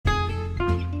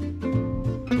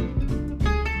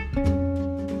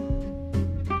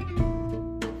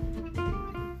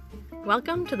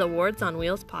Welcome to the Wards on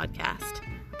Wheels podcast,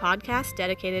 a podcast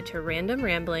dedicated to random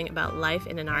rambling about life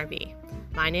in an RV.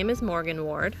 My name is Morgan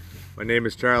Ward. My name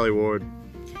is Charlie Ward.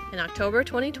 In October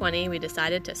 2020, we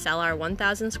decided to sell our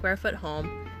 1,000 square foot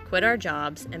home, quit our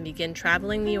jobs, and begin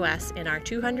traveling the U.S. in our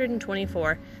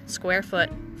 224 square foot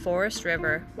Forest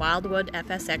River Wildwood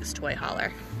FSX toy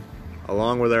hauler.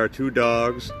 Along with our 2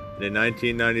 dogs and a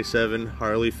 1997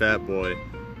 Harley Fat Boy,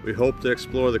 we hope to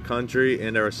explore the country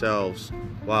and ourselves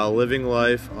while living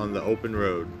life on the open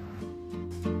road.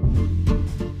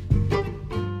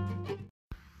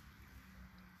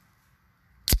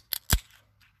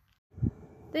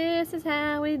 This is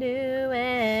how we do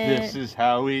it. This is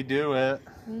how we do it.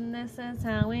 This is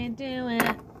how we do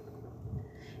it.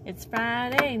 It's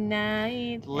Friday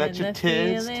night. Let and your the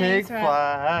tits feeling's take right.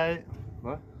 flight.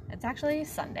 What? It's actually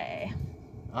Sunday.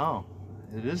 Oh,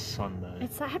 it is Sunday.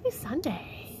 It's a happy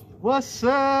Sunday. What's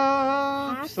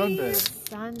up? Happy Sunday.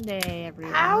 Sunday,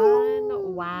 everyone. Ow.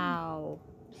 Wow.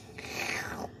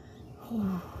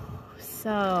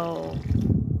 So,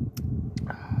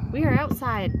 we are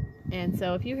outside, and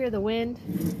so if you hear the wind,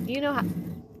 you know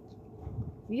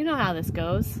how this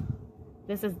goes.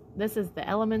 This is the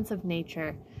elements of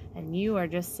nature, and you are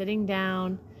just sitting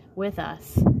down with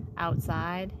us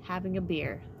outside having a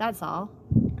beer. That's all.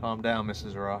 Calm down,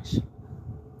 Mrs. Ross.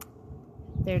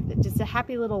 They're just a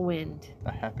happy little wind.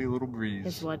 A happy little breeze.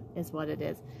 Is what it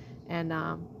is. And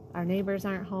our neighbors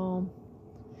aren't home.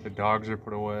 The dogs are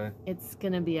put away. It's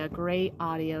gonna be a great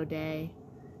audio day,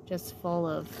 just full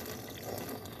of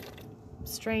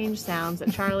strange sounds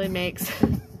that Charlie makes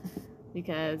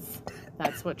because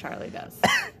that's what Charlie does.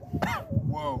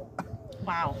 Whoa.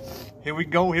 Wow. Here we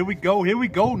go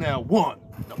now. 1,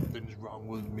 nothing's wrong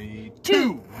with me.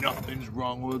 2, nothing's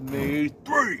wrong with me.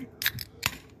 3.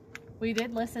 We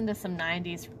did listen to some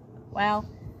 90s. Well,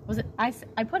 was it? I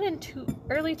put in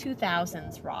early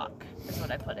 2000s rock is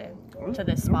what I put in to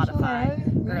this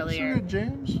Spotify earlier. Good,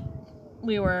 James.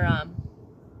 We were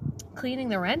cleaning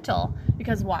the rental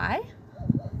because why?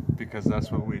 Because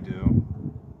that's what we do.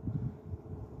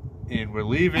 And we're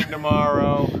leaving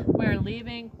tomorrow. We're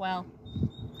leaving. Well,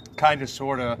 kind of,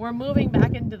 sort of. we're moving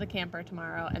back into the camper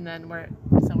tomorrow, and then we're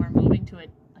moving to a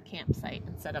campsite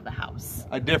instead of the house.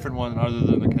 A different one other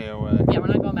than the KOA. Yeah, we're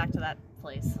not going back to that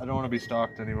place. I don't want to be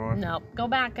stalked anymore. No, go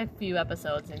back a few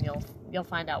episodes and you'll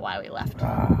find out why we left the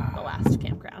last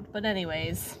campground. But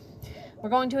anyways, we're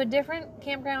going to a different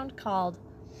campground called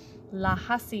La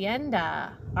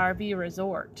Hacienda RV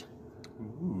Resort.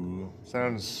 Ooh,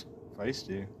 sounds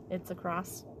feisty. It's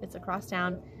across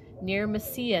town near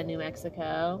Mesilla, New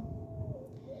Mexico.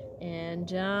 And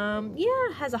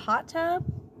it has a hot tub.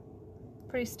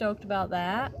 Pretty stoked about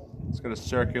that. It's got a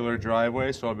circular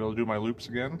driveway, so I'll be able to do my loops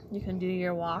again. You can do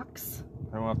your walks.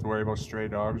 I don't have to worry about stray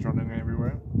dogs running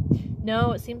everywhere.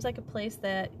 No, it seems like a place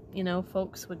that,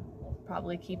 folks would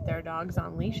probably keep their dogs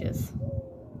on leashes.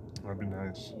 That'd be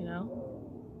nice.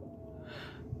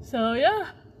 So, yeah.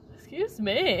 Excuse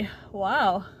me.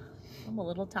 Wow. I'm a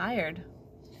little tired.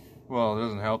 Well, it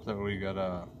doesn't help that we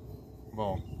got,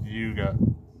 you got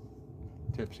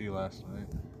tipsy last night.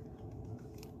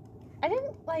 I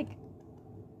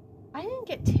didn't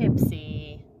get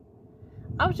tipsy.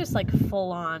 I was just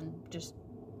full on just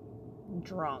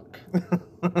drunk.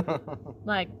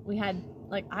 I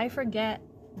forget,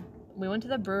 we went to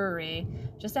the brewery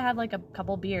just to have a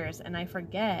couple beers, and I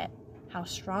forget how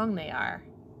strong they are.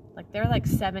 They're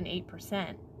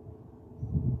 7-8%.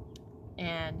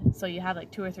 And so you have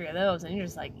 2 or 3 of those, and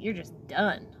you're just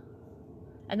done.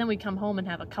 And then we come home and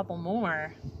have a couple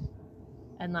more.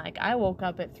 And I woke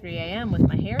up at 3 a.m. with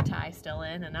my hair tie still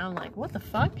in, and I'm like, what the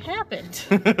fuck happened?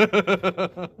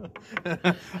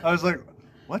 I was like,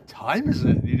 what time is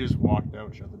it? And you just walked out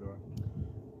and shut the door.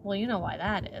 Well, you know why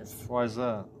that is. Why is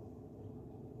that?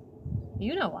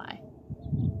 You know why.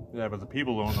 Yeah, but the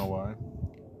people don't know why.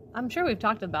 I'm sure we've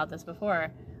talked about this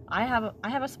before. I have a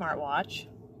smartwatch,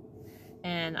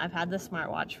 and I've had this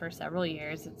smartwatch for several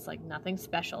years. It's nothing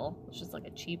special. It's just a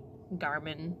cheap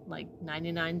Garmin,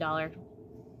 $99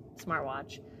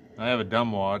 smartwatch. I have a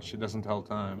dumb watch. It doesn't tell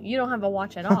time. You don't have a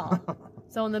watch at all.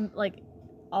 So in the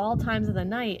all times of the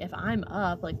night, if I'm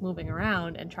up moving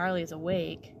around and Charlie is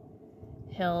awake,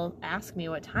 he'll ask me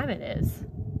what time it is.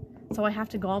 So I have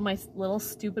to go on my little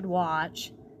stupid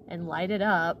watch and light it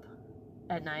up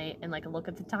at night and look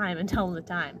at the time and tell him the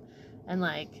time. And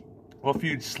well, if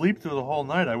you'd sleep through the whole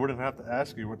night, I wouldn't have to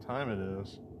ask you what time it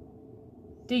is.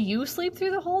 Do you sleep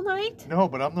through the whole night? No,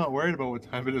 but I'm not worried about what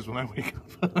time it is when I wake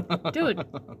up. Dude,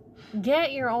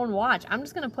 get your own watch. I'm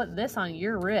just going to put this on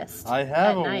your wrist. I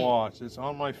have a watch. It's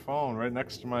on my phone right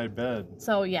next to my bed.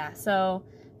 So, yeah. So,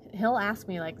 he'll ask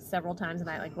me like several times a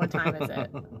night, like, what time is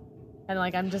it? And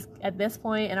like, I'm just, at this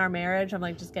point in our marriage, I'm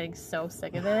like just getting so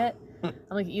sick of it. I'm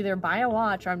like, either buy a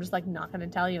watch or I'm just like not going to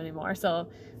tell you anymore. So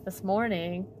this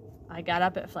morning I got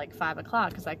up at like 5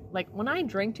 o'clock because like when I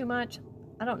drink too much,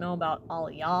 I don't know about all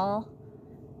of y'all,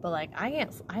 but like I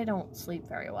don't sleep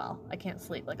very well. I can't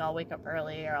sleep. Like I'll wake up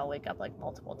early or I'll wake up like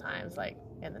multiple times like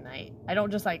in the night. I don't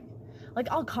just like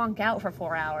I'll conk out for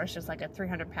 4 hours just like a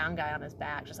 300-pound guy on his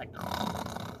back, just like.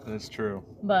 That's true.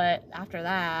 But after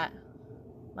that,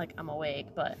 like I'm awake.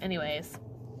 But anyways.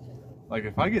 Like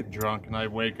if I get drunk and I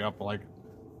wake up, like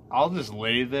I'll just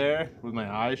lay there with my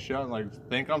eyes shut and like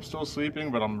think I'm still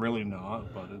sleeping, but I'm really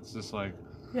not. But it's just like,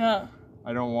 yeah,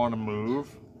 I don't want to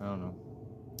move. I don't know.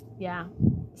 Yeah.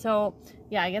 So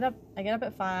yeah, I get up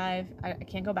at 5. I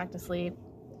can't go back to sleep,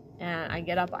 and I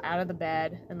get up out of the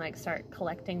bed and like start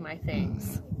collecting my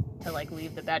things to like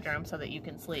leave the bedroom so that you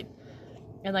can sleep.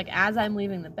 And like as I'm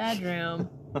leaving the bedroom,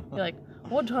 you're like,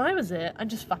 what time is it? I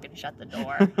just fucking shut the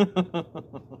door.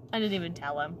 I didn't even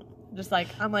tell him. Just like,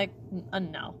 I'm like,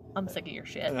 no, I'm sick of your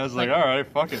shit. And I was like, all right,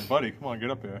 fuck it, buddy. Come on,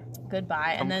 get up here.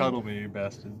 Goodbye. Come and then, cuddle me, you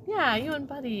bastard. Yeah, you and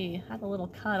Buddy had a little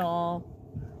cuddle.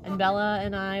 And Bella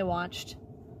and I watched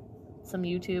some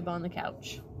YouTube on the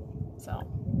couch. So.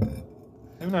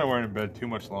 Him and I weren't in bed too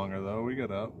much longer, though. We got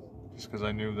up. Just because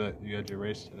I knew that you had your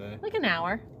race today. Like an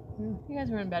hour. You guys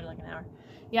were in bed like an hour.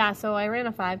 Yeah, so I ran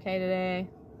a 5K today.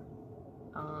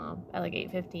 At like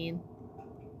 8:15.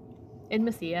 In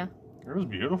Mesilla. It was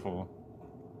beautiful.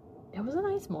 It was a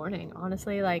nice morning,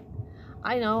 honestly. Like,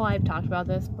 I know I've talked about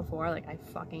this before. Like, I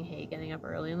fucking hate getting up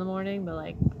early in the morning, but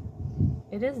like,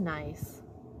 it is nice.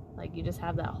 Like, you just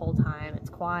have that whole time. It's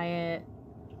quiet.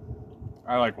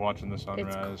 I like watching the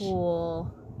sunrise. It's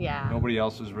cool. Yeah. Nobody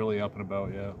else is really up and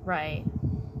about yet. Right.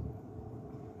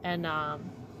 And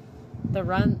the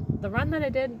run that I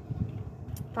did,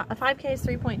 a 5K is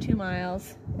 3.2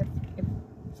 miles. If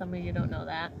some of you don't know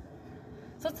that.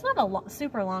 So it's not a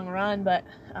super long run, but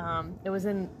it was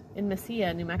in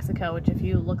Mesilla, New Mexico, which if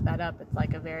you look that up, it's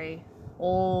like a very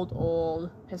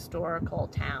old historical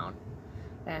town.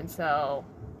 And so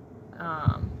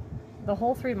the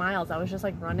whole 3 miles, I was just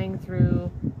like running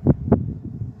through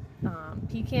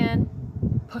pecan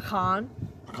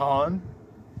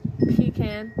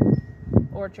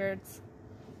orchards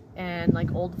and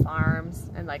like old farms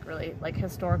and like really like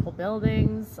historical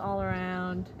buildings all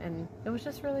around, and it was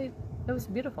just really, it was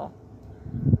beautiful.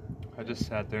 I just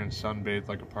sat there and sunbathed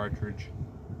like a partridge.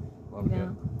 Loved it.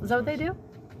 Is that what they do?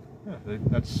 Yeah,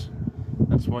 that's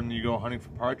when you go hunting for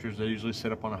partridge. They usually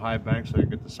sit up on a high bank so they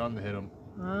get the sun to hit them.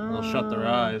 They'll shut their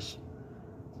eyes,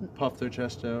 puff their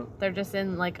chest out. They're just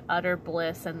in like utter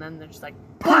bliss, and then they're just like,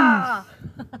 Pah!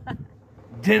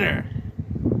 Dinner.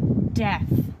 Death.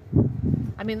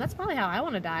 I mean, that's probably how I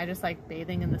want to die, just like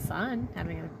bathing in the sun,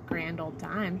 having a grand old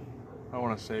time. I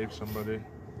want to save somebody.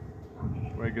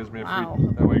 That way it gives me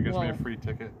a free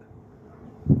ticket.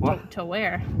 What? To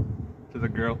where? To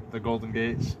the Golden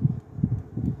Gates.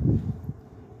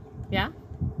 Yeah?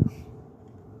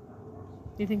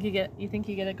 You think you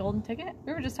get a golden ticket?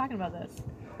 We were just talking about this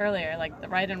earlier, like the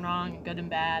right and wrong, and good and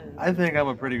bad. And... I think I'm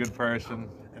a pretty good person,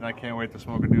 and I can't wait to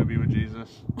smoke a doobie with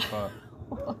Jesus. But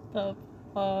what the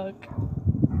fuck?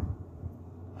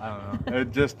 I don't know.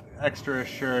 It just extra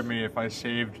assured me if I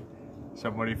saved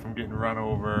somebody from getting run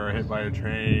over or hit by a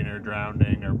train or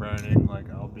drowning or burning, like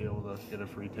I'll be able to get a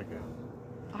free ticket.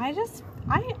 I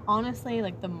honestly,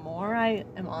 like, the more I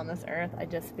am on this earth, I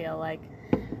just feel like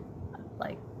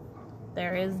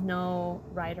there is no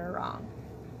right or wrong.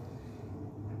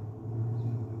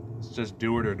 It's just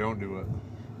do it or don't do it.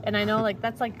 And I know, like,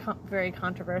 that's, like, very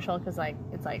controversial because, like,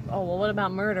 it's like, oh, well, what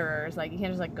about murderers? Like, you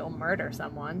can't just, like, go murder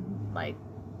someone. Like,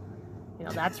 you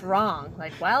know, that's wrong.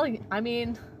 Like, well, I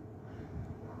mean,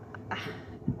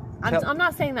 I'm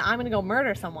not saying that I'm going to go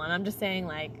murder someone. I'm just saying,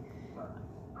 like,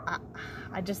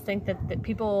 I just think that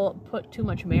people put too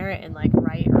much merit in, like,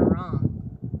 right or wrong.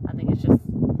 I think it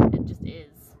just is.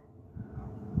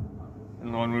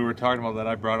 And when we were talking about that,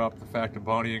 I brought up the fact of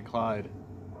Bonnie and Clyde.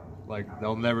 Like,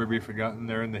 they'll never be forgotten.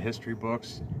 They're in the history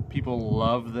books. People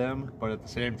love them, but at the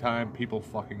same time, people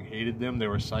fucking hated them. They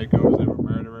were psychos, they were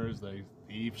murderers, they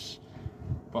thieves.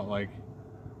 But, like,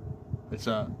 it's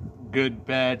a good,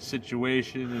 bad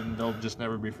situation, and they'll just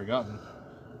never be forgotten.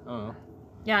 I don't know.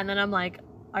 Yeah, and then I'm like,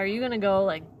 are you going to go,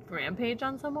 like, rampage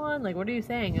on someone? Like, what are you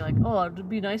saying? You're like, oh, it'd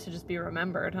be nice to just be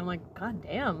remembered. I'm like, god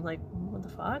damn, like, what the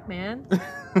fuck, man?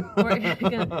 Or you're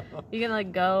gonna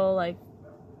like, go, like,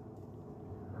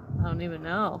 I don't even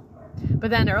know. But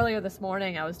then earlier this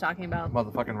morning, I was talking about...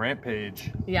 Motherfucking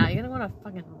rampage. Yeah, you're gonna go on a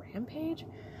fucking rampage?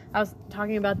 I was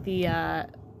talking about the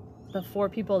the 4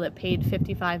 people that paid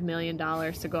 $55 million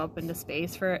to go up into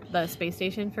space for the space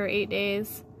station for 8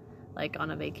 days, like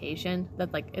on a vacation,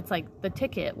 that like it's like the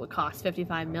ticket would cost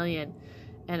 $55 million.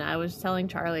 And I was telling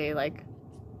Charlie, like,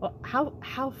 well,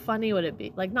 how funny would it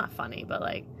be? Like, not funny, but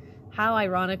like, how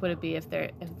ironic would it be if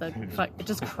it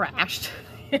just crashed?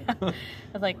 Yeah.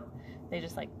 It's like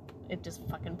it just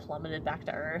fucking plummeted back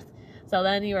to Earth. So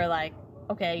then you were like,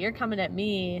 okay, you're coming at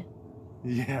me,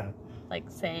 Yeah. like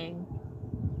saying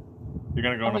You're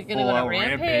gonna go on a gonna go full on a out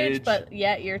rampage. but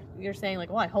yet you're saying like,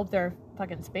 well, I hope their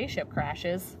fucking spaceship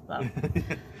crashes. So I'm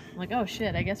like, oh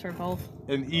shit, I guess we're both.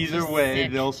 And either just way,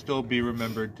 sick. they'll still be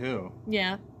remembered too.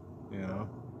 Yeah. You know.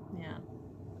 Yeah.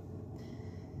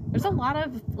 There's a lot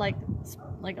of like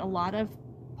a lot of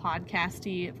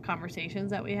podcasty conversations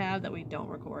that we have that we don't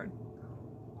record.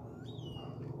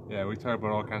 Yeah, we talk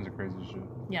about all kinds of crazy shit.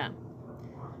 Yeah.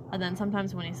 And then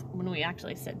sometimes when we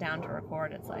actually sit down to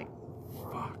record, it's like,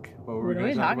 Fuck. what do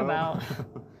we talk about?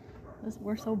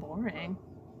 We're so boring.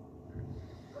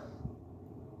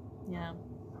 Yeah.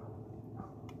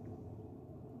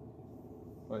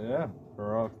 But yeah,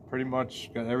 we're all pretty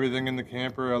much got everything in the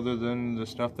camper other than the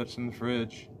stuff that's in the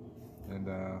fridge and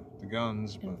the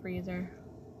guns. And But freezer.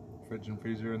 fridge and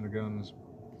freezer and the guns.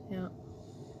 Yeah.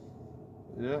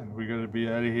 Yeah, we got to be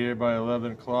out of here by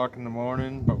 11 o'clock in the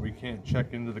morning, but we can't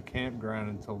check into the campground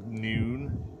until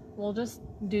noon. We'll just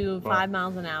do 5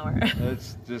 miles an hour.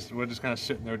 We're just kind of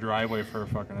sitting in their driveway for a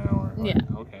fucking hour. Like,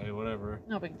 Yeah. Okay, whatever.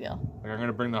 No big deal. Like, I'm going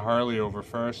to bring the Harley over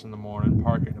first in the morning,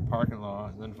 park it in the parking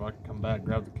lot, and then fucking come back,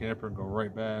 grab the camper, and go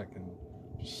right back and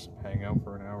just hang out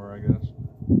for an hour, I guess.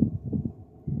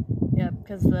 Yeah,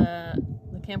 because the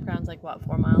campground's like, what,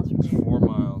 4 miles from It's here? 4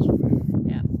 miles from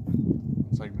here. Yeah.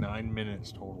 It's like 9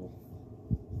 minutes total.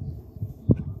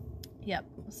 Yep.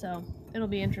 So it'll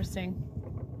be interesting.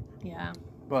 Yeah.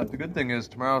 But the good thing is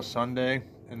tomorrow's Sunday,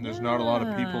 and there's not a lot of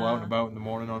people out and Yeah. about in the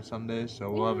morning on Sundays,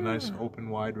 so we'll have a nice Yeah. open,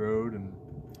 wide road, and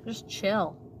Just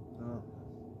chill. oh,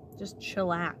 Just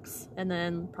chillax. And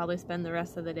then probably spend the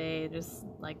rest of the day just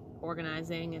like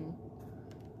organizing and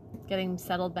getting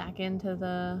settled back into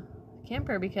the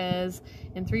camper, because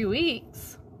in 3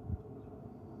 weeks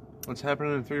what's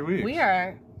happening in 3 weeks? we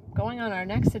are going on our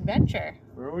next adventure.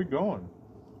 Where are we going?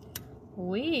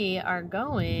 We are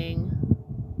going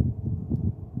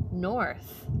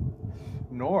north.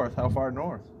 North? How far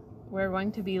north? We're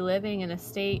going to be living in a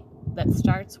state that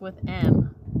starts with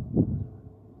M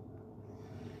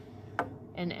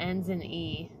and ends in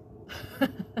E.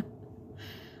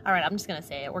 All right, I'm just gonna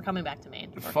say it. We're coming back to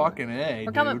Maine. Fucking A, We're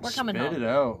dude. coming Spit home. it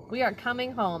out. We are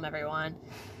coming home, everyone.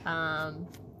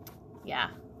 Yeah.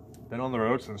 Been on the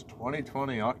road since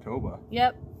 2020, October.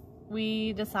 Yep.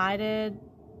 We decided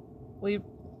we're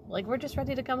just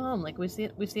ready to come home. Like we've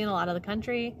seen a lot of the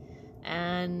country,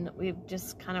 and we've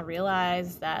just kind of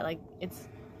realized that like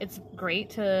it's great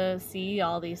to see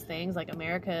all these things. Like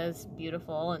America is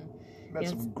beautiful, and Met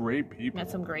some great people.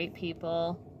 met some great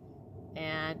people.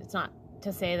 And it's not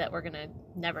to say that we're gonna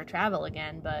never travel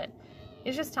again, but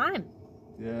it's just time.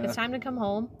 Yeah. It's time to come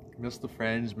home. Miss the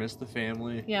friends, miss the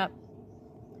family. Yep.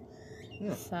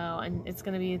 Yeah. So, and it's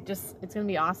gonna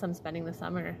be awesome spending the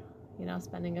summer. You know,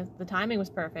 the timing was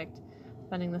perfect.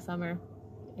 Spending the summer,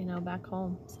 you know, back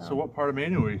home. So what part of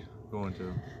Maine are we going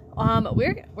to?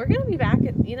 We're gonna be back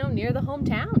at, you know, near the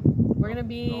hometown. We're gonna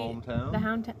be The hometown?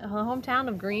 the hometown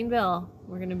of Greenville.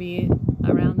 We're gonna be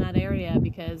around that area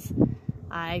because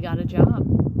I got a job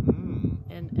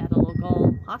at a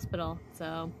local hospital.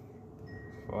 So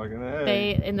Fucking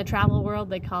A. in the travel world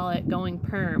they call it going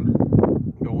perm.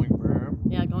 Going perm?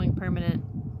 Yeah, going permanent.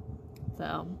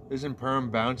 So Isn't perm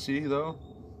bouncy, though?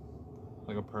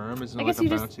 Like a perm? Isn't I it guess like a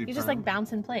you bouncy just perm? like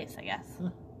bounce in place, I guess.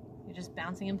 You're just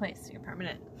bouncing in place. You're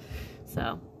permanent.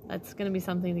 So that's gonna be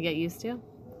something to get used to.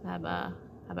 Have a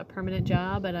permanent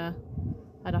job at a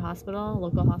hospital, a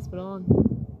local hospital.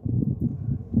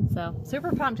 And so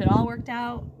super pumped. It all worked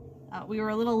out. We were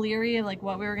a little leery of like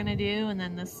what we were gonna do, and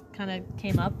then this kind of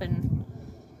came up, and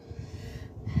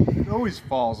It always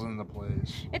falls into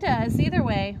place. it does. Either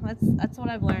way, that's what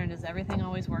I've learned is everything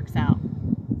always works out.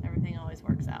 Everything always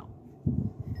works out.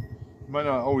 You might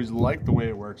not always like the way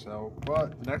it works out,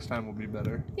 but next time will be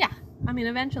better. Yeah, I mean,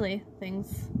 eventually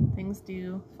things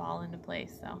do fall into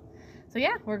place. So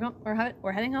yeah,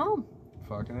 we're heading home,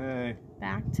 Fucking A.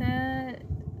 back to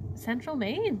central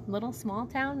Maine, little small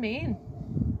town Maine.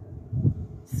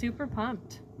 Super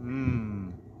pumped.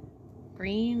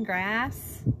 Green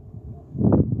grass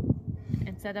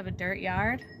instead of a dirt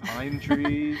yard. Pine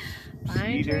trees.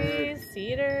 Pine cedar, trees,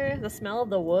 cedar, the smell of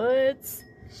the woods.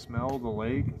 Smell the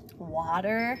lake.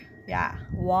 Water. Yeah,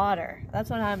 water. That's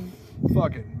what I'm...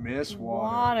 Fucking miss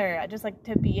water. I just like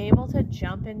to be able to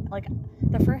jump in. Like,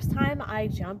 the first time I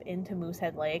jump into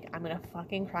Moosehead Lake, I'm gonna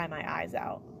fucking cry my eyes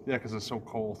out. Yeah, because it's so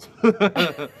cold.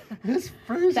 It's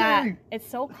freezing. It's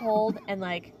so cold and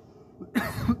like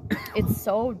it's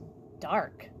so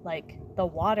dark. Like the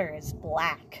water is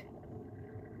black.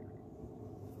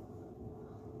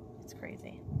 It's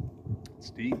crazy. It's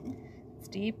deep. It's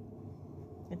deep.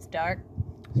 It's dark.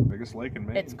 It's the biggest lake in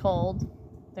Maine. It's cold.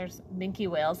 There's minke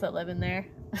whales that live in there.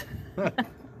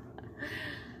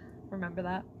 Remember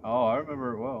that? Oh, I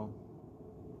remember it well.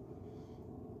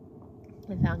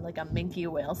 I found like a minke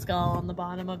whale skull on the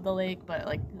bottom of the lake, but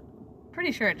like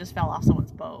pretty sure it just fell off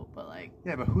someone's boat. But like,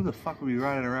 yeah, but who the fuck would be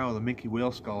riding around with a minke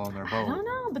whale skull on their boat? I don't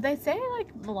know, but they say like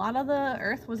a lot of the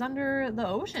Earth was under the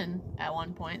ocean at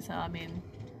one point. So I mean,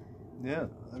 yeah,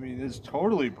 I mean it's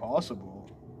totally possible.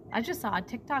 I just saw a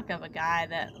TikTok of a guy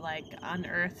that like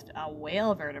unearthed a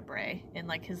whale vertebrae in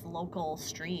like his local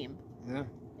stream. Yeah.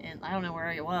 And I don't know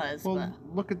where he was. Well,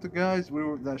 but... look at the guys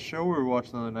that show we were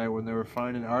watching the other night when they were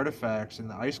finding artifacts in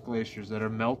the ice glaciers that are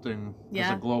melting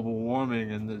because of global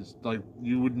warming, and it's like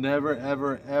you would never,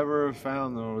 ever, ever have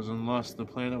found those unless the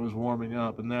planet was warming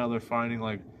up. And now they're finding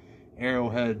like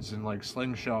arrowheads and like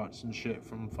slingshots and shit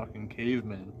from fucking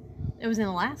cavemen. It was in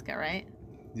Alaska, right?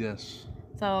 Yes.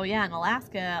 So yeah, in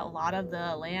Alaska, a lot of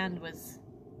the land was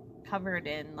covered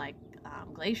in like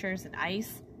glaciers and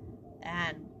ice,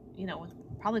 and you know, with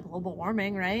probably global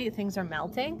warming, right? Things are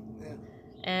melting. Yeah.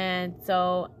 And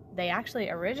so they actually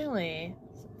originally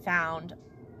found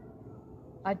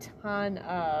a ton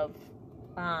of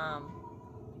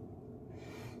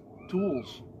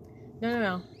tools.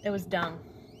 No. It was dung.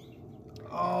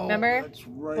 Oh, remember? That's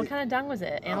right. What kind of dung was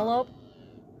it? Antelope?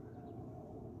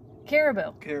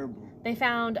 Caribou. Caribou. They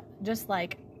found just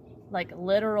like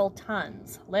literal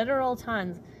tons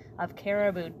of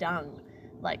caribou dung,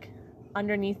 like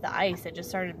underneath the ice. It just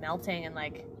started melting, and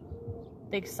like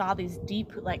they saw these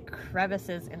deep like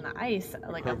crevices in the ice,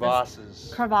 like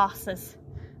crevasses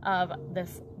of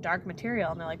this dark material,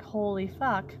 and they're like, holy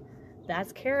fuck,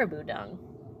 that's caribou dung.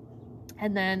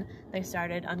 And then they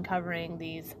started uncovering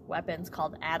these weapons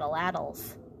called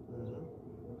atlatls.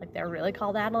 Like, they're really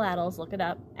called atlatls. Look it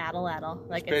up. Atlatl.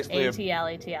 Like, it's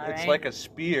A-T-L-A-T-L, right? It's like a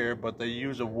spear, but they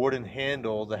use a wooden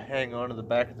handle to hang onto the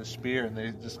back of the spear, and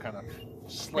they just kind of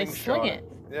slingshot it.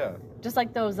 Yeah. Just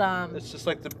like those, It's just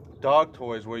like the dog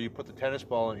toys where you put the tennis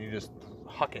ball and you just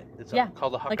huck it. It's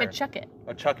called a hucker. Like a chuck it.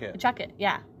 A chuck it. A chuck it,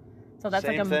 yeah. So that's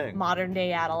same like a thing. Modern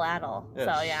day atlatl.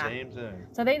 Yeah, so, yeah. Same thing.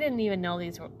 So they didn't even know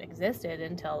these existed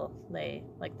until they,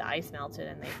 like, the ice melted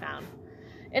and they found.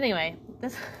 Anyway,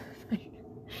 this...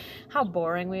 How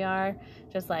boring we are.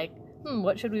 Just like,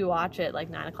 what should we watch at like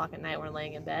 9 o'clock at night when we're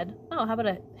laying in bed? Oh, how about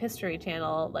a History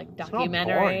Channel like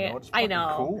documentary? It's not boring,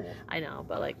 though. It's cool. I know,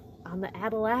 but like on the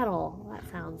atlatl, that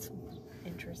sounds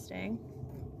interesting.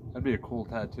 That'd be a cool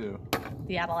tattoo.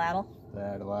 The atlatl. The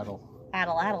atlatl.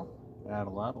 Atlatl.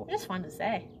 Atlatl. It's just fun to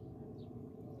say.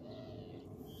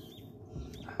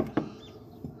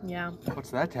 Yeah.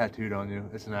 What's that tattooed on you?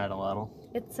 It's an atlatl.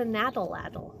 It's a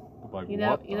atlatl. Like, you know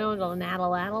what an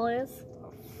atlatl is?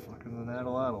 What the fuck is an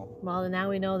atlatl? Well, now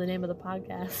we know the name of the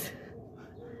podcast.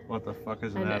 What the fuck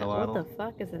is an atlatl? What the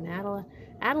fuck is an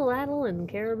atlatl and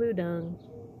caribou dung?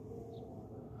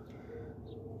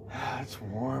 It's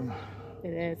warm.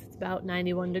 It is. It's about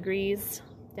 91 degrees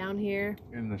down here.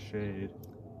 In the shade.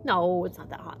 No, it's not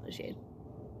that hot in the shade.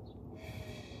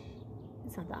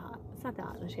 It's not that hot. It's not that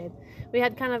hot in the shade. We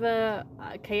had kind of a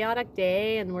chaotic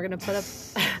day, and we're gonna put up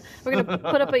we're gonna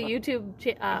put up a YouTube.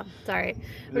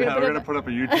 We're gonna put up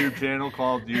a YouTube channel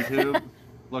called YouTube.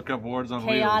 Look up Wards on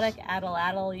Chaotic Wheels.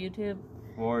 Atlatl YouTube.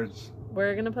 Wards.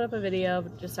 We're gonna put up a video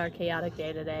of just our chaotic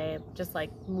day today, just like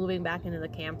moving back into the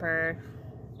camper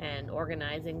and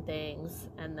organizing things,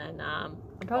 and then I'm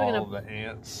probably all the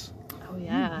ants. Oh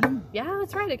yeah, yeah,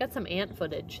 that's right. I got some ant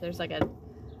footage. There's like a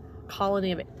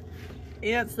colony of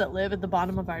ants that live at the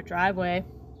bottom of our driveway.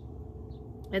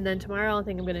 And then tomorrow I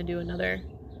think I'm gonna do another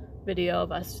video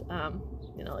of us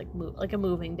like a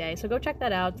moving day, so go check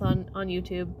that out. It's on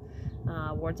YouTube.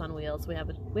 Wards on Wheels. We have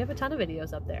a ton of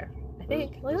videos up there. I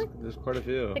think there's quite a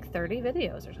few, like 30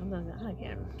 videos or something. I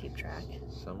can't keep track.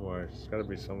 Somewhere it's got to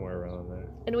be somewhere around there.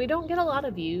 And we don't get a lot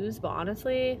of views, but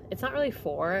honestly it's not really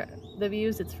for the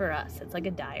views, it's for us. It's like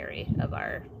a diary of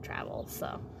our travels.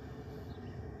 So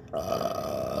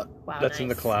wow, that's nice. In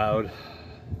the cloud.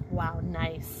 Wow,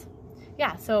 nice.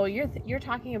 Yeah, so you're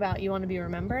talking about you want to be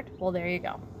remembered? Well, there you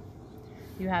go.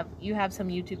 You have some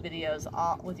YouTube videos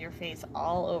all with your face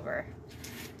all over,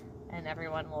 and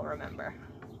everyone will remember.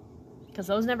 Because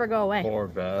those never go away. Poor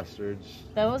bastards.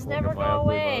 Those Look never at my go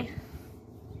ugly away. mug.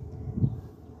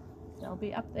 They'll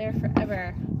be up there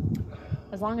forever.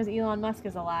 As long as Elon Musk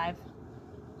is alive.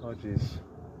 Oh, jeez.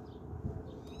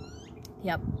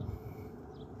 Yep.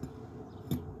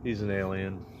 He's an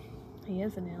alien. He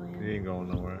is an alien. He ain't going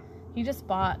nowhere. He just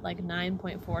bought like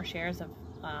 9.4 shares of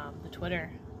the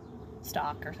Twitter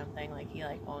stock or something. Like he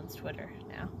like owns Twitter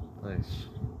now. Nice.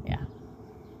 Yeah.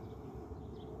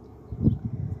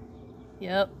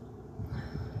 Yep.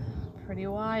 Pretty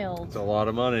wild. It's a lot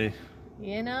of money.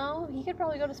 You know, he could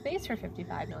probably go to space for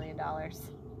 $55 million.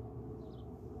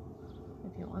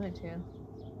 If he wanted to.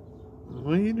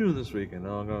 What are you doing this weekend?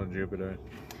 Oh, I'm going to Jupiter.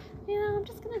 Yeah, I'm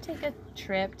just going to take a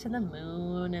trip to the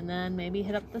moon and then maybe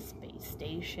hit up the space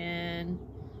station.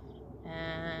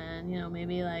 And, you know,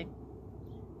 maybe like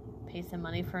pay some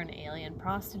money for an alien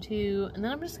prostitute. And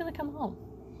then I'm just going to come home.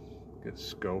 Get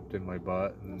scoped in my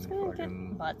butt and I'm just going to fucking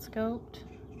get butt scoped.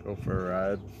 go for a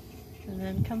ride. And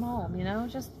then come home, you know?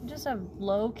 Just a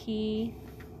low-key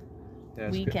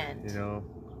weekend. You know,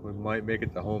 we might make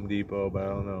it to Home Depot, but I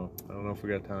don't know. I don't know if we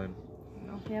got time. I don't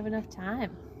know if we have enough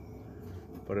time.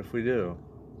 But if we do,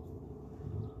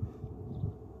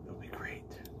 it'll be great.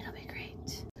 It'll be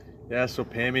great. Yeah, so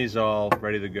Pammy's all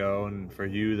ready to go. And for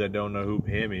you that don't know who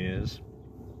Pammy is,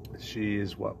 she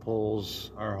is what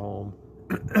pulls our home.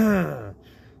 Let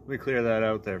me clear that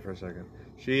out there for a second.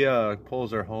 She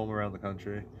pulls our home around the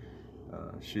country.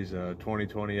 She's a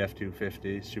 2020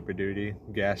 F-250 Super Duty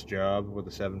gas job with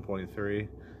a 7.3.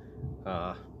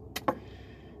 I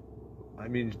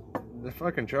mean, the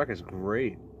fucking truck is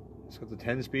great. It's got the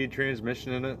 10-speed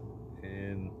transmission in it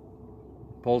and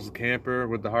pulls the camper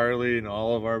with the Harley and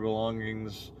all of our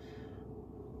belongings.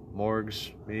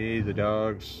 Morgs, me, the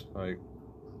dogs. Like,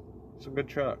 it's a good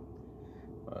truck.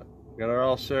 But got her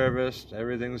all serviced.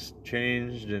 Everything's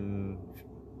changed and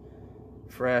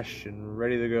fresh and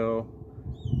ready to go.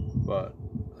 But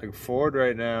like Ford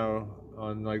right now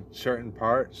on like certain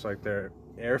parts, like their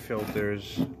air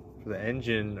filters for the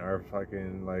engine are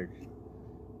fucking like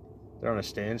they're on a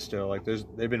standstill. Like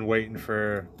they've been waiting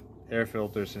for air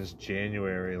filters since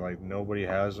January. Like nobody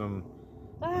has them.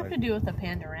 What does that have to do with the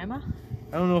Pandorama?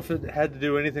 I don't know if it had to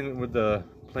do anything with the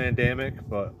pandemic,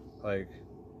 but like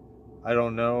I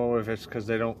don't know if it's because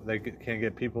they can't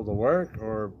get people to work,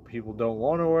 or people don't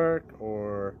want to work,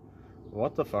 or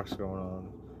what the fuck's going on.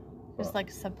 Just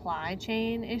like supply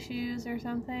chain issues or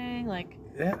something. Like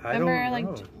yeah, I don't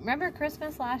know. Remember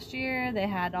Christmas last year? They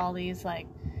had all these like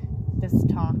this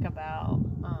talk about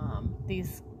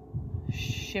these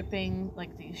shipping,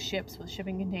 like these ships with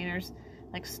shipping containers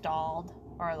like stalled,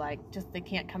 or like just they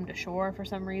can't come to shore for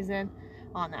some reason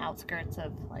on the outskirts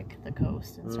of like the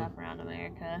coast and stuff around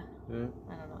America. Yeah.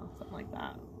 I don't know, something like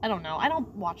that. I don't know. I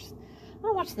don't watch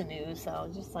the news, so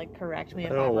just like correct me if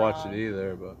I'm wrong. I don't watch it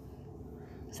either, but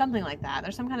something like that.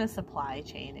 There's some kind of supply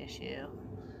chain issue.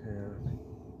 Yeah.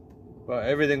 But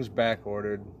everything's back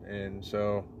ordered, and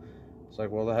so it's like,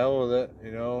 well, the hell with it,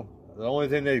 you know. The only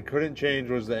thing they couldn't change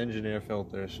was the engine air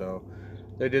filter, so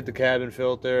they did the cabin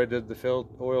filter, did the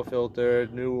oil filter,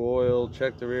 new oil,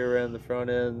 checked the rear end, the front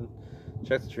end,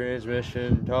 checked the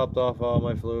transmission, topped off all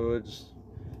my fluids.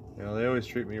 You know, they always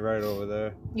treat me right over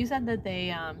there. You said that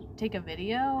they take a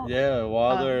video? Yeah,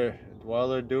 while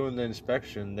they're doing the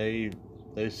inspection, they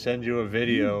send you a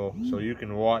video so you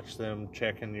can watch them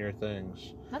checking your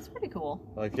things. That's pretty cool.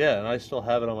 Like, yeah, and I still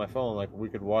have it on my phone. Like, we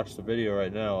could watch the video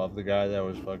right now of the guy that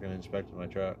was fucking inspecting my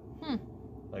truck.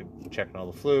 Like, checking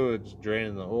all the fluids,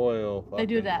 draining the oil. They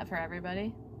do that for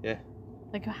everybody? Yeah.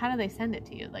 Like, how do they send it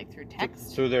to you? Like, through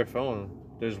text? Through their phone.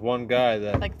 There's one guy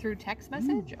that... Like, through text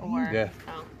message? Or... Yeah.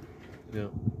 Oh. Yeah.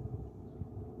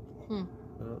 You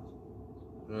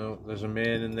know, there's a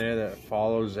man in there that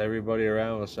follows everybody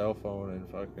around with a cell phone and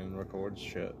fucking records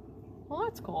shit. Well,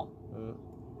 that's cool.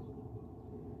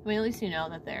 I mean, at least you know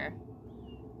that they're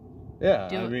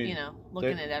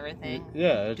looking at everything.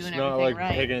 Yeah, it's doing not like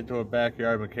right. taking it to a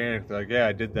backyard mechanic. They're like, yeah,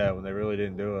 I did that when they really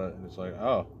didn't do it. And it's like,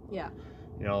 oh. Yeah.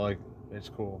 You know, like, it's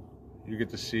cool. You get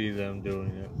to see them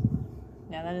doing it.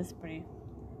 Yeah, that is pretty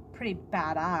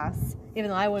badass. Even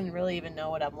though I wouldn't really even know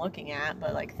what I'm looking at,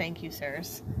 but like, thank you,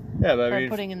 sirs. Yeah, but for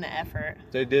putting in the effort.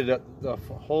 They did the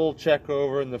whole check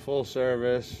over and the full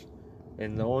service,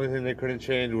 and the only thing they couldn't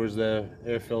change was the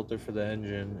air filter for the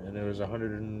engine, and it was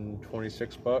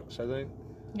 $126, I think.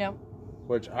 Yep.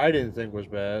 Which I didn't think was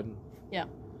bad. Yeah.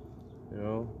 You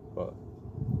know, but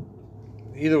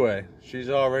either way, she's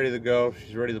all ready to go.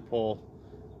 She's ready to pull.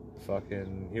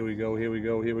 Fucking here we go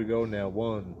now.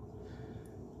 One.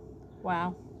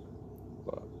 Wow.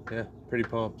 But yeah, pretty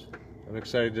pumped. I'm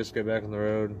excited to just get back on the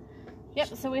road.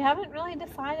 Yep, so we haven't really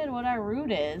decided what our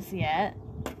route is yet.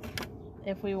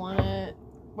 If we want to...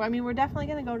 Well, I mean, we're definitely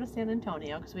going to go to San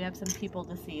Antonio because we have some people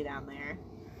to see down there.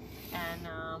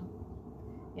 And,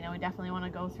 you know, we definitely want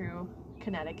to go through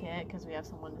Connecticut because we have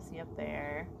someone to see up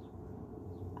there.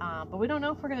 But we don't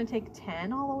know if we're going to take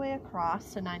 10 all the way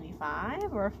across to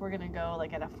 95 or if we're going to go,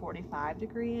 like, at a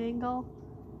 45-degree angle.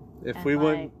 If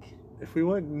we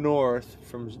went north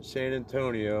from San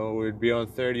Antonio, we'd be on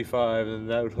 35, and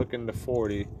that would hook into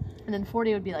 40. And then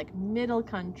 40 would be like middle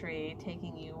country,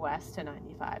 taking you west to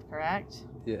 95, correct?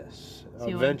 Yes. So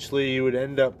Eventually, you would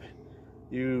end up,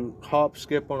 you hop,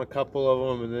 skip on a couple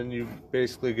of them, and then you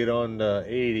basically get on to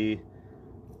 80.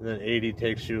 And then 80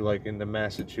 takes you like into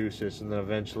Massachusetts, and then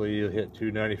eventually you hit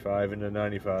 295 into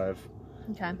 95.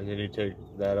 Okay. And then you take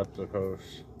that up the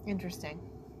coast. Interesting.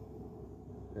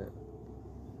 Yeah.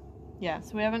 Yeah,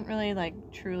 so we haven't really, like,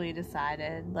 truly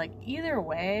decided. Like, either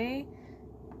way,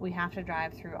 we have to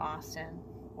drive through Austin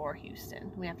or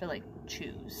Houston. We have to, like,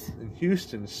 choose. And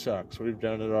Houston sucks. We've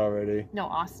done it already. No,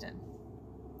 Austin.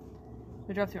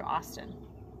 We drove through Austin.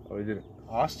 Oh, we did.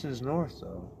 Austin's north,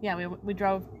 though. Yeah, we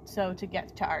drove, so to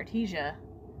get to Artesia,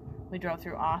 we drove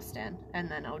through Austin and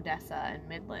then Odessa and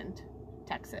Midland,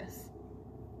 Texas,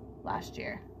 last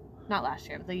year. Not last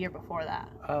year, but the year before that.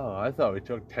 Oh, I thought we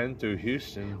took 10 through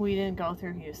Houston. We didn't go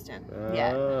through Houston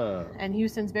yet. And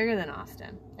Houston's bigger than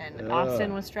Austin. And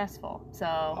Austin was stressful. So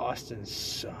Austin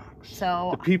sucks. So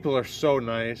the people are so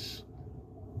nice.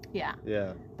 Yeah.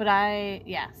 Yeah. But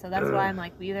so that's why I'm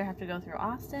like, we either have to go through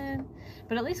Austin,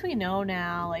 but at least we know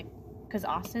now, like, because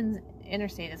Austin's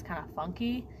interstate is kind of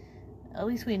funky. At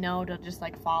least we know to just,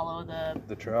 like, follow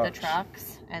the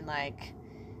trucks and, like,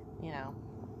 you know.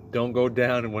 Don't go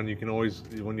down when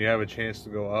you have a chance to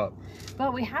go up.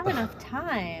 But we have enough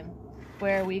time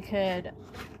where we could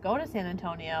go to San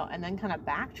Antonio and then kind of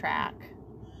backtrack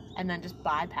and then just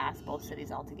bypass both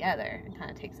cities altogether and kind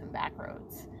of take some back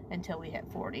roads until we hit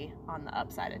 40 on the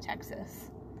upside of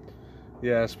Texas.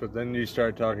 Yes, but then you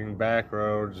start talking back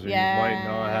roads, and you might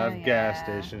not have gas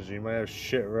stations, you might have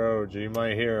shit roads, or you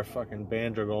might hear a fucking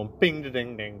banjo going bing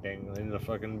ding ding ding in the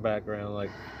fucking background, like.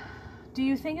 Do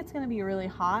you think it's going to be really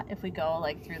hot if we go,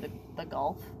 like, through the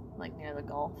Gulf, like, near the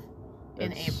Gulf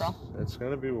in April? It's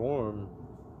going to be warm.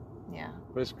 Yeah.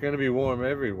 But it's going to be warm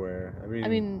everywhere. I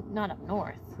mean, not up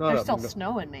north. There's still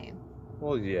snow in Maine.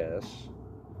 Well, yes.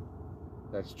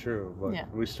 That's true.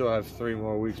 But we still have 3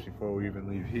 more weeks before we even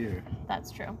leave here.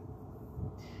 That's true.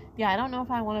 Yeah, I don't know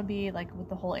if I want to be, like, with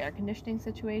the whole air conditioning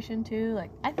situation, too.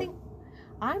 Like, I think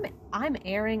I'm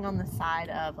erring on the side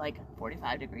of, like,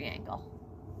 45-degree angle.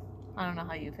 I don't know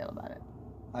how you feel about it.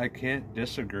 I can't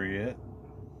disagree it.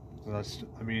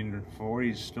 40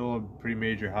 is still a pretty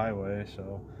major highway,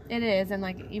 so. It is, and,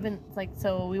 like, even, like,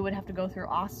 so we would have to go through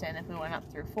Austin if we went up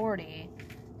through 40,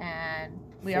 and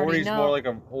we already know. 40 is more like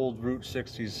an old Route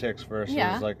 66 versus,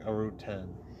 like, a Route 10.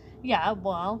 Yeah,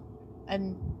 well,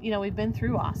 and, you know, we've been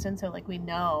through Austin, so, like, we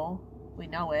know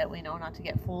it. We know not to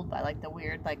get fooled by, like, the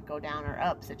weird, like, go down or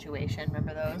up situation.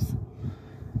 Remember those?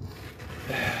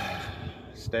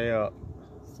 Stay up.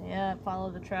 Stay up,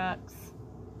 follow the trucks,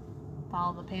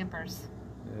 follow the Pampers,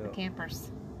 the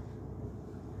campers.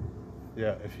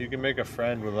 Yeah, if you can make a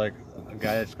friend with, like, a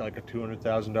guy that's got, like, a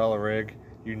 $200,000 rig,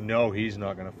 you know he's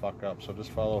not going to fuck up, so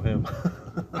just follow him.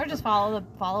 Or just follow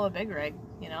a big rig,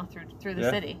 you know, through the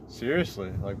city.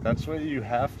 Seriously, like, that's what you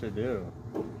have to do.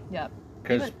 Yep.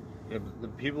 Because the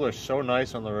people are so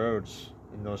nice on the roads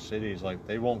in those cities, like,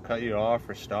 they won't cut you off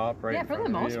or stop right in front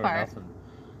of you or nothing. Yeah, for the most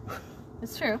part.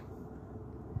 It's true.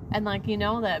 And, like, you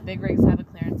know that big rigs have a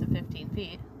clearance of 15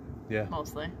 feet. Yeah.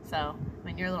 Mostly. So, I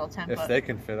mean, your little 10-foot... If they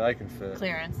can fit, I can fit.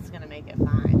 ...clearance is going to make it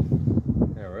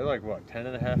fine. Yeah, we're like, what,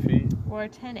 10.5 feet? Or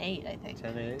 10.8, I think.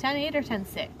 10.8? 10.8 or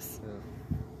 10.6. Yeah.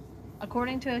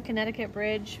 According to a Connecticut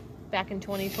bridge back in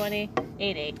 2020,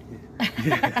 8.8.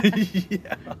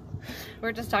 Yeah.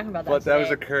 We're just talking about that But today. that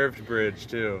was a curved bridge,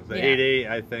 too. The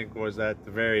 8.8, I think, was at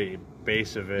the very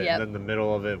base of it, and then the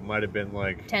middle of it might have been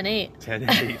like 10.8.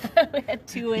 10.8. We had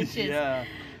 2 inches. Yeah.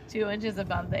 2 inches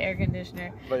above the air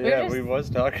conditioner. But we was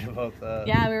talking about that.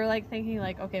 Yeah, we were like thinking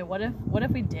like, okay, what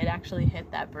if we did actually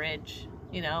hit that bridge?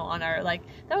 You know, on our like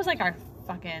that was like our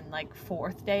fucking like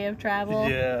 4th day of travel.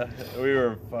 Yeah, we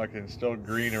were fucking still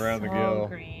green around the gill.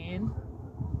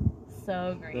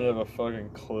 So green. Didn't have a fucking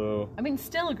clue. I mean,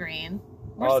 still green.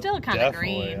 We're still kind of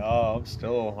green. Oh,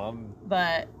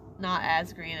 But not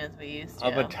as green as we used to.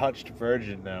 I'm a touched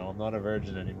virgin now. I'm not a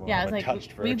virgin anymore. Yeah, I'm a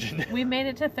touched virgin. We made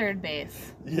it to 3rd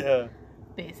base. Yeah.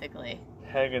 Basically.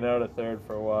 Hanging out at 3rd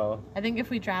for a while. I think if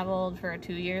we traveled for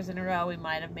 2 years in a row, we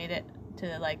might have made it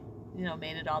to, like, you know,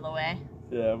 made it all the way.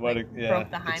 Yeah, it might have. Yeah, broke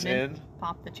the it's hymen, in.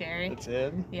 popped the cherry. It's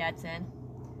in. Yeah, it's in.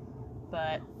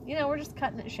 But you know, we're just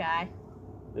cutting it shy.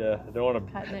 Yeah, I don't want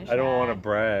to. Cutting it I don't want to shy.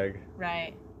 brag,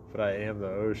 Right. but I am the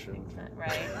ocean.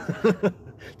 Right.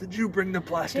 Did you bring the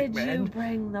plastic Did man? you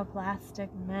bring the plastic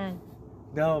men?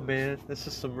 No, man. This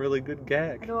is some really good I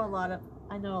gag. know a lot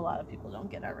of people don't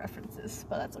get our references,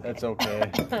 but that's okay.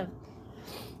 That's okay.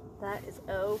 That is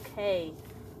okay.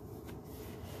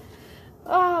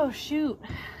 Oh shoot.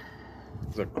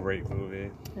 It's a great movie.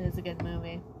 It is a good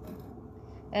movie.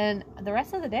 And the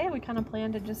rest of the day we kind of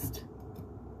plan to just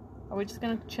are we just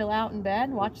gonna chill out in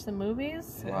bed, watch some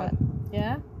movies? Yeah. What?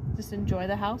 Yeah? Just enjoy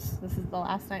the house. This is the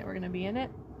last night we're gonna be in it.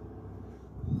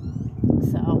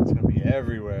 So It's gonna be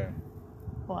everywhere.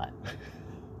 what?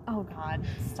 Oh God,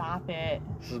 stop it.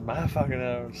 This is my fucking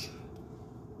house.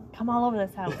 Come all over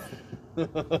this house.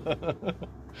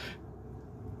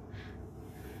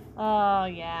 Oh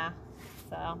yeah.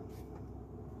 So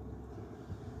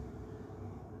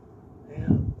Yeah,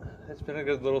 it's been a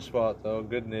good little spot though.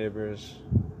 Good neighbors.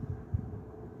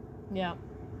 yeah.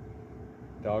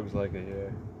 Dogs like it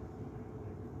here.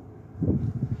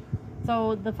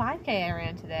 So the 5K I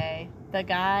ran today, the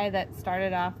guy that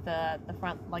started off the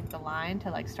front, like the line to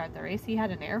like start the race, he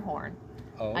had an air horn.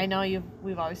 Oh. I know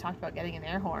we've always talked about getting an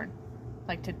air horn,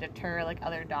 like to deter like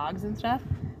other dogs and stuff.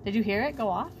 Did you hear it go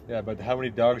off? Yeah, but how many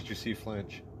dogs do you see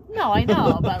flinch? No, I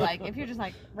know, but like if you're just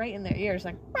like right in their ears,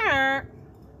 like, "Brr."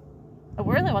 It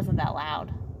really wasn't that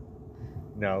loud,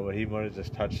 No, but he might have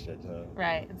just touched it. So.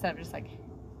 right? Instead of just like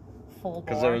full bore.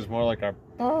 Because there was more like a.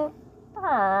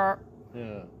 Brr.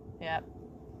 Yeah. Yep.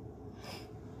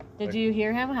 Did you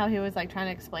hear him? How he was like trying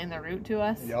to explain the route to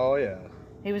us? Oh yeah.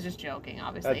 He was just joking,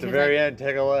 obviously. At the He's very like, end,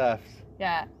 take a left.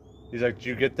 yeah, He's like, "Did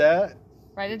you get that?"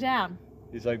 write it down.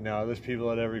 He's like, "No, there's people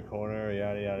at every corner.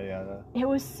 Yada yada yada." It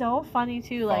was so funny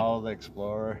too. Like, Follow the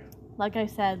explorer. like I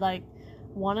said, like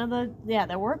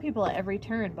there were people at every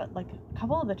turn, but like a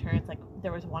couple of the turns, like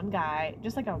there was one guy,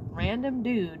 just like a random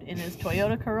dude in his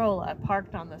Toyota Corolla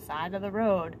parked on the side of the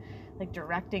road, like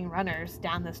directing runners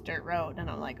down this dirt road. And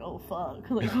I'm like, oh fuck,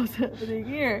 like what's happening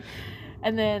here?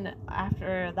 And then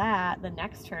after that, the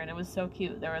next turn, it was so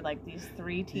cute. There were like these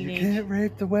three teenage. You can't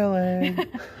rape the willing.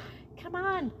 Come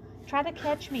on, try to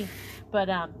catch me. But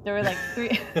there were like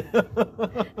three.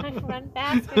 I run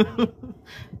faster than you.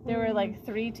 There were like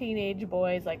three teenage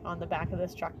boys like on the back of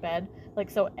this truck bed. Like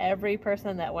so, every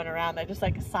person that went around, they just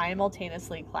like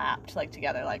simultaneously clapped like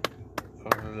together. Like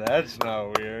Oh, that's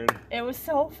not weird. it was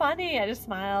so funny. I just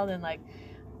smiled and like,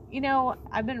 you know,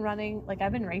 I've been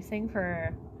racing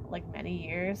for like many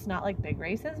years. Not like big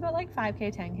races, but like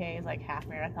 5K, 10Ks, like half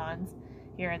marathons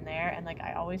here and there. And like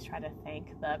I always try to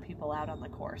thank the people out on the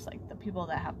course, like the people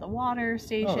that have the water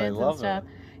stations and love stuff.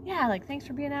 Yeah, like thanks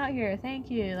for being out here. Thank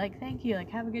you. Like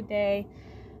have a good day.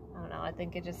 I don't know. I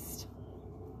think it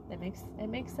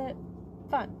makes it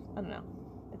fun. I don't know.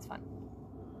 It's fun.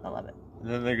 I love it. And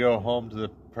then they go home to the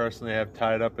person they have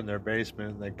tied up in their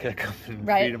basement. And they kick them and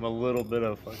Right. feed them a little bit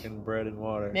of fucking bread and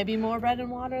water. Maybe more bread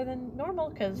and water than normal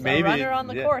because a Maybe, runner on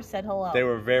the yeah. course said hello. They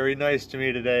were very nice to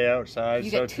me today outside. You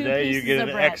So get two today you pieces get of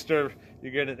an bread. extra. You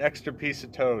get an extra piece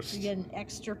of toast. You get an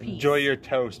extra piece. Enjoy your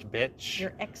toast, bitch.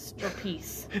 Your extra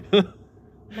piece.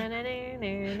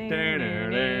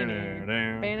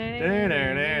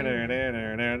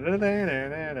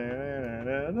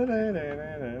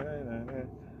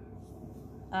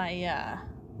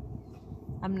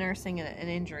 I'm nursing an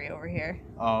injury over here.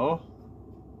 Oh.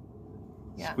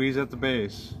 Yeah. Squeeze at the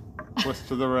base. What's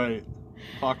to the right?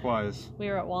 Clockwise. We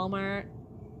were at Walmart.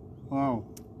 Oh.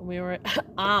 We were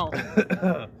ow.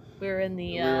 We were in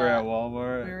the we were at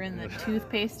Walmart. we were in the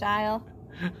toothpaste aisle,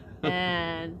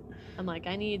 and I'm like,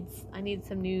 I need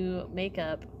some new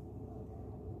makeup.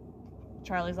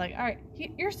 Charlie's like, all right,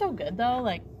 you're so good though.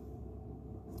 Like,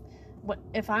 what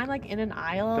if I'm like in an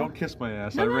aisle? Don't kiss my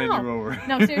ass. No, I ran no. you over.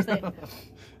 No, seriously.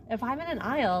 If I'm in an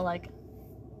aisle, like,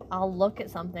 I'll look at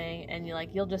something and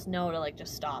you'll just know to like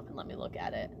just stop and let me look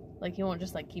at it. Like you won't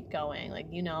just like keep going. Like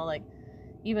like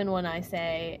even when I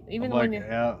say I'm when like, you're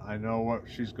yeah, I know what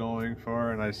she's going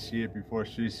for, and I see it before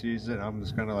she sees it. I'm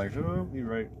just kind of like, oh, you're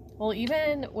right. well,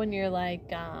 even when you're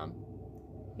like, are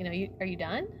you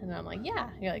done? And I'm like, yeah.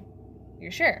 You're like,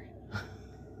 you're sure?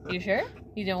 You sure?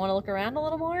 You don't want to look around a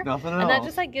little more? Nothing else. And that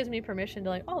just like gives me permission to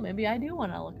like, oh, maybe I do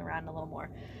want to look around a little more.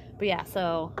 But yeah,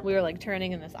 so we were like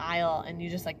turning in this aisle, and you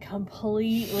just like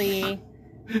completely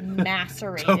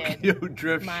macerated Tokyo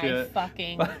drift my shit.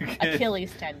 fucking Fucking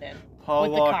Achilles tendon. Paul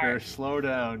with the Walker, cart. slow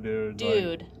down, dude.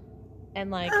 Dude. And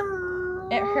like,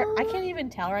 it hurt. I can't even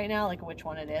tell right now like which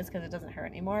one it is because it doesn't hurt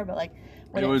anymore. But like,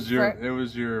 when It was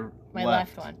your my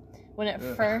left left one. when it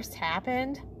first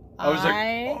happened, I was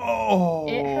like, oh,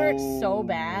 it hurt so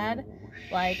bad.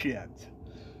 Like, shit.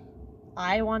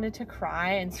 I wanted to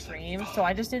cry and scream, so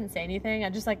I just didn't say anything. I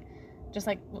just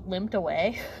limped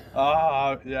away.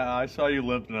 Yeah, I saw you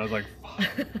limp, and I was like, fuck.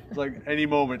 It's like any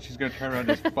moment she's gonna turn around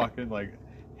and just fucking like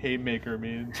haymaker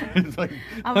me, and like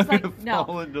I was like, no.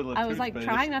 I was like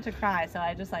trying not to cry, so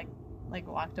I just like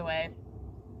walked away,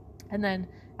 and then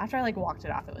after I like walked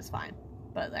it off, it was fine.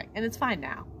 But like, and it's fine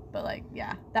now. But like,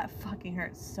 yeah, that fucking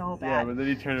hurt so bad. Yeah, but then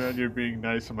you turn around, you're being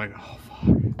nice. I'm like, oh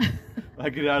fuck. I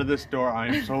get out of this door, I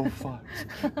am so fucked.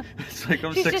 It's like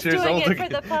I'm 6 years old again. He's just doing it for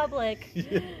the public.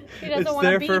 Yeah. He doesn't want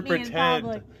to beat me in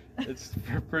public. It's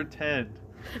for pretend.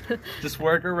 Just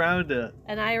work around it.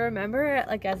 And I remember,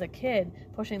 like, as a kid,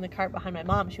 pushing the cart behind my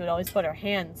mom. She would always put her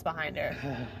hands behind her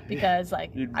because,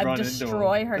 like, I'd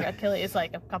destroy her Achilles,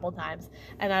 like, a couple times.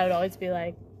 And I would always be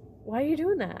like, why are you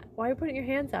doing that? Why are you putting your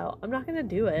hands out? I'm not going to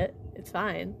do it. It's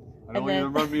fine. I don't want you to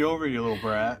run me over, you little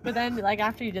brat. But then, like,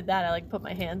 after you did that, I, like, put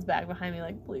my hands back behind me,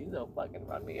 like, please don't fucking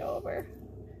run me over.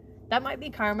 That might be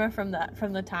karma from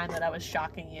the time that I was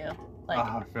shocking you. Like,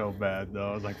 I felt bad,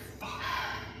 though. I was like, fuck.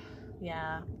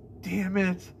 Yeah. Damn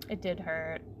it. It did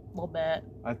hurt a little bit.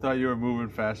 I thought you were moving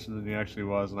faster than you actually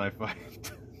was, and I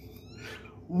fucked.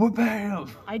 Wha-bam!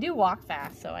 I do walk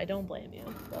fast, so I don't blame you.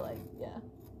 But, like, yeah.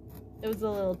 It was a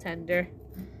little tender.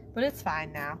 But it's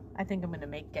fine now. I think I'm going to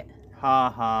make it.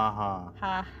 Ha ha ha.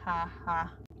 Ha ha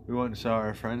ha. We went and saw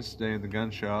our friends today in the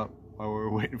gun shop while we were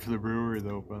waiting for the brewery to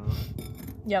open up.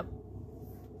 Yep.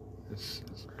 This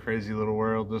crazy little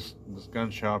world, this gun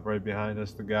shop right behind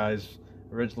us. The guy's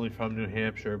originally from New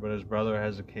Hampshire, but his brother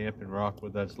has a camp in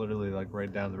Rockwood that's literally like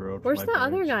right down the road. Where's the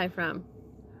other guy from?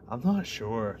 I'm not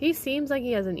sure. He seems like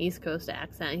he has an East Coast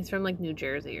accent. He's from like New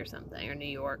Jersey or something, or New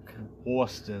York.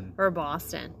 Boston. Or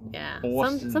Boston, yeah.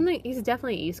 Boston. Something. He's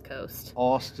definitely East Coast.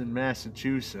 Austin,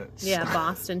 Massachusetts. Yeah,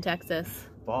 Boston, Texas.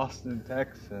 Boston,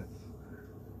 Texas.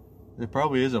 There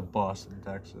probably is a Boston,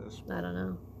 Texas. I don't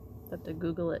know. Have to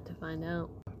Google it to find out.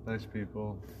 Nice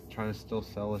people trying to still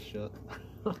sell us shit.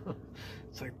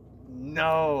 It's like,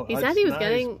 no. He said he was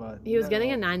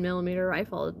getting a 9mm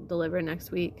rifle delivered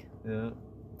next week. Yeah.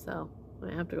 So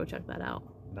I have to go check that out.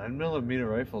 9mm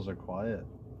rifles are quiet.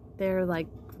 They're like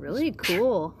really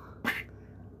cool.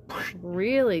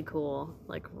 Really cool.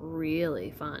 Like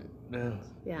really fun. Yeah.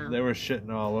 Yeah. They were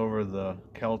shitting all over the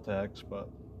Kel-Tecs, but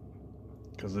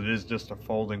because it is just a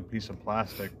folding piece of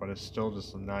plastic, but it's still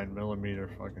just a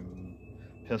 9mm fucking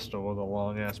pistol with a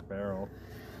long ass barrel.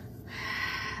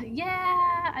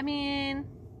 Yeah, I mean,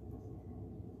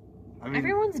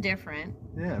 everyone's different.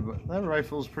 Yeah, but that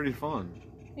rifle's pretty fun.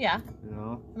 Yeah. You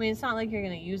know? I mean, it's not like you're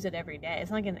going to use it every day.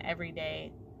 It's not like an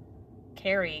everyday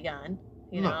carry gun.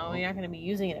 You know, you're not going to be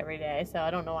using it every day, so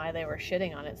I don't know why they were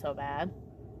shitting on it so bad.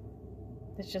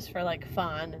 It's just for, like,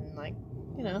 fun and, like,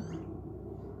 you know,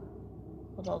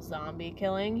 a little zombie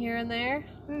killing here and there.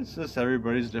 It's just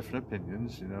everybody's different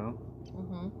opinions, you know?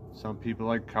 Mm-hmm. Some people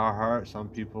like Carhartt, some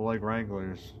people like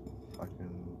Wranglers.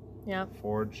 Fucking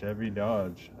Ford, Chevy,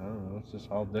 Dodge. I don't know, it's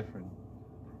just all different.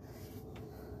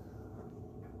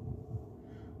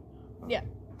 Yeah.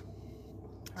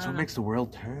 That's what makes the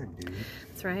world turn, dude.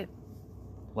 That's right.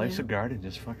 Life's a garden,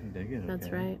 just fucking dig it. That's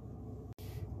okay? right.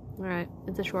 All right,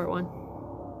 it's a short one.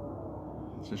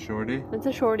 It's a shorty? It's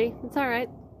a shorty. It's all right.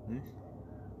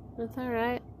 That's all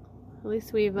right. At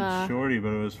least we've... It's shorty, but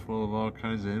it was full of all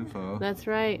kinds of info. That's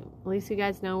right. At least you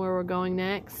guys know where we're going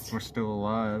next. We're still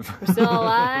alive. We're still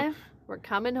alive. We're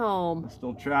coming home.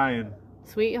 Still trying.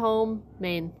 Sweet home,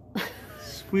 Maine.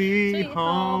 Sweet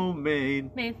home,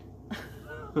 Maine. Maine.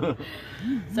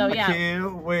 So yeah. I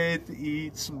can't wait to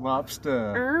eat some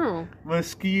lobster.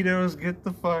 Mosquitoes, get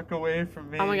the fuck away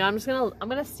from me. Oh my god, I'm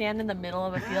gonna stand in the middle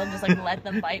of a field and just like let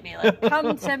them bite me. Like,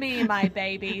 come to me, my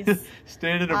babies.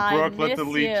 Stand in a brook, let the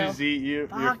leeches eat you,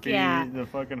 your feet, yeah. the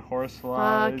fucking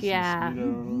horseflies, fuck yeah.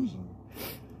 mosquitoes.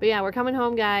 But yeah, we're coming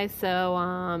home, guys, so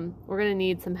we're gonna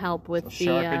need some help with the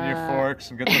sharpen your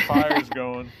forks and get the fires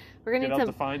going. We're gonna need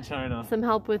the fine china. Some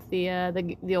help with the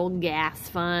old gas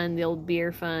fund, the old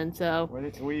beer fund. So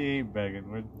we ain't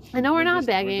begging. I know we're not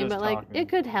begging, but like it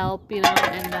could help, you know.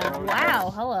 And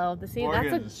wow, hello.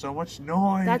 That's so much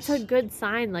noise. That's a good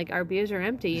sign. Like our beers are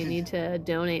empty. You need to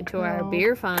donate to our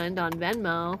beer fund on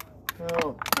Venmo.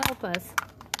 Help us.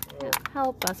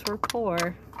 Help us. We're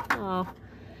poor. Oh.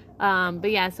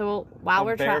 But yeah, so while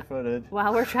we're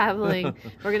traveling,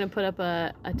 we're gonna put up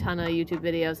a ton of YouTube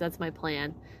videos. That's my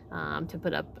plan, to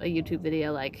put up a YouTube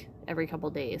video like every couple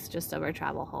days, just of our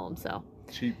travel home. So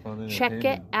Cheap fun Check it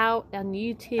entertainment. out on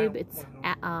YouTube. It's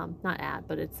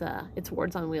it's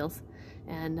Words on Wheels,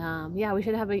 and yeah, we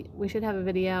should have a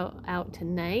video out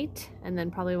tonight, and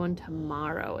then probably one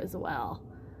tomorrow as well.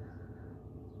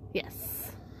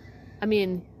 Yes, I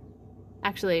mean,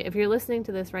 actually, if you're listening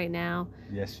to this right now,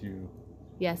 Yes, you.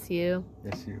 yes, you.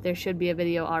 Yes, you. There should be a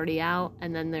video already out,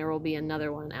 and then there will be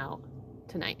another one out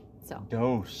tonight. So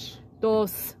Dos.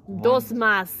 dos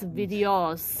más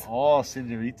videos. Oh,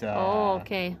 señorita. Oh,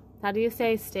 okay. How do you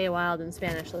say "stay wild" in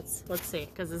Spanish? Let's see,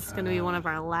 because this is going to be one of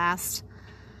our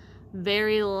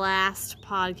very last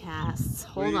podcasts.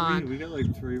 Hold on. We got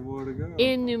like 3 more to go.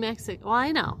 In New Mexico. Well,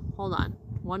 I know. Hold on.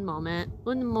 One moment.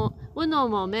 Uno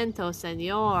momento,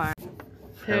 señor.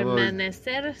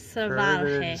 Permanecer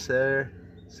salvaje. Permanecer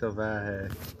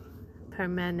salvaje.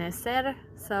 Permanecer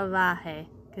salvaje.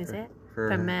 Can you say it?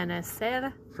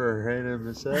 Permanecer.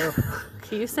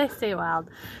 Can you say "stay wild"?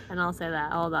 And I'll say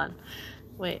that. Hold on.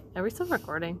 Wait, are we still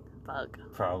recording? Fuck.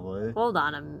 Probably. Hold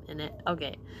on a minute.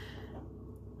 Okay.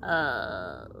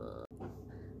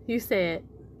 You say it.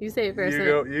 You say it first.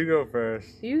 You go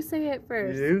first. You say it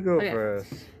first. You go Okay.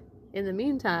 first. In the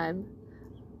meantime,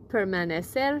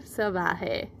 permanecer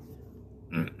salvaje.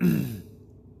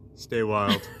 Stay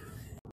wild.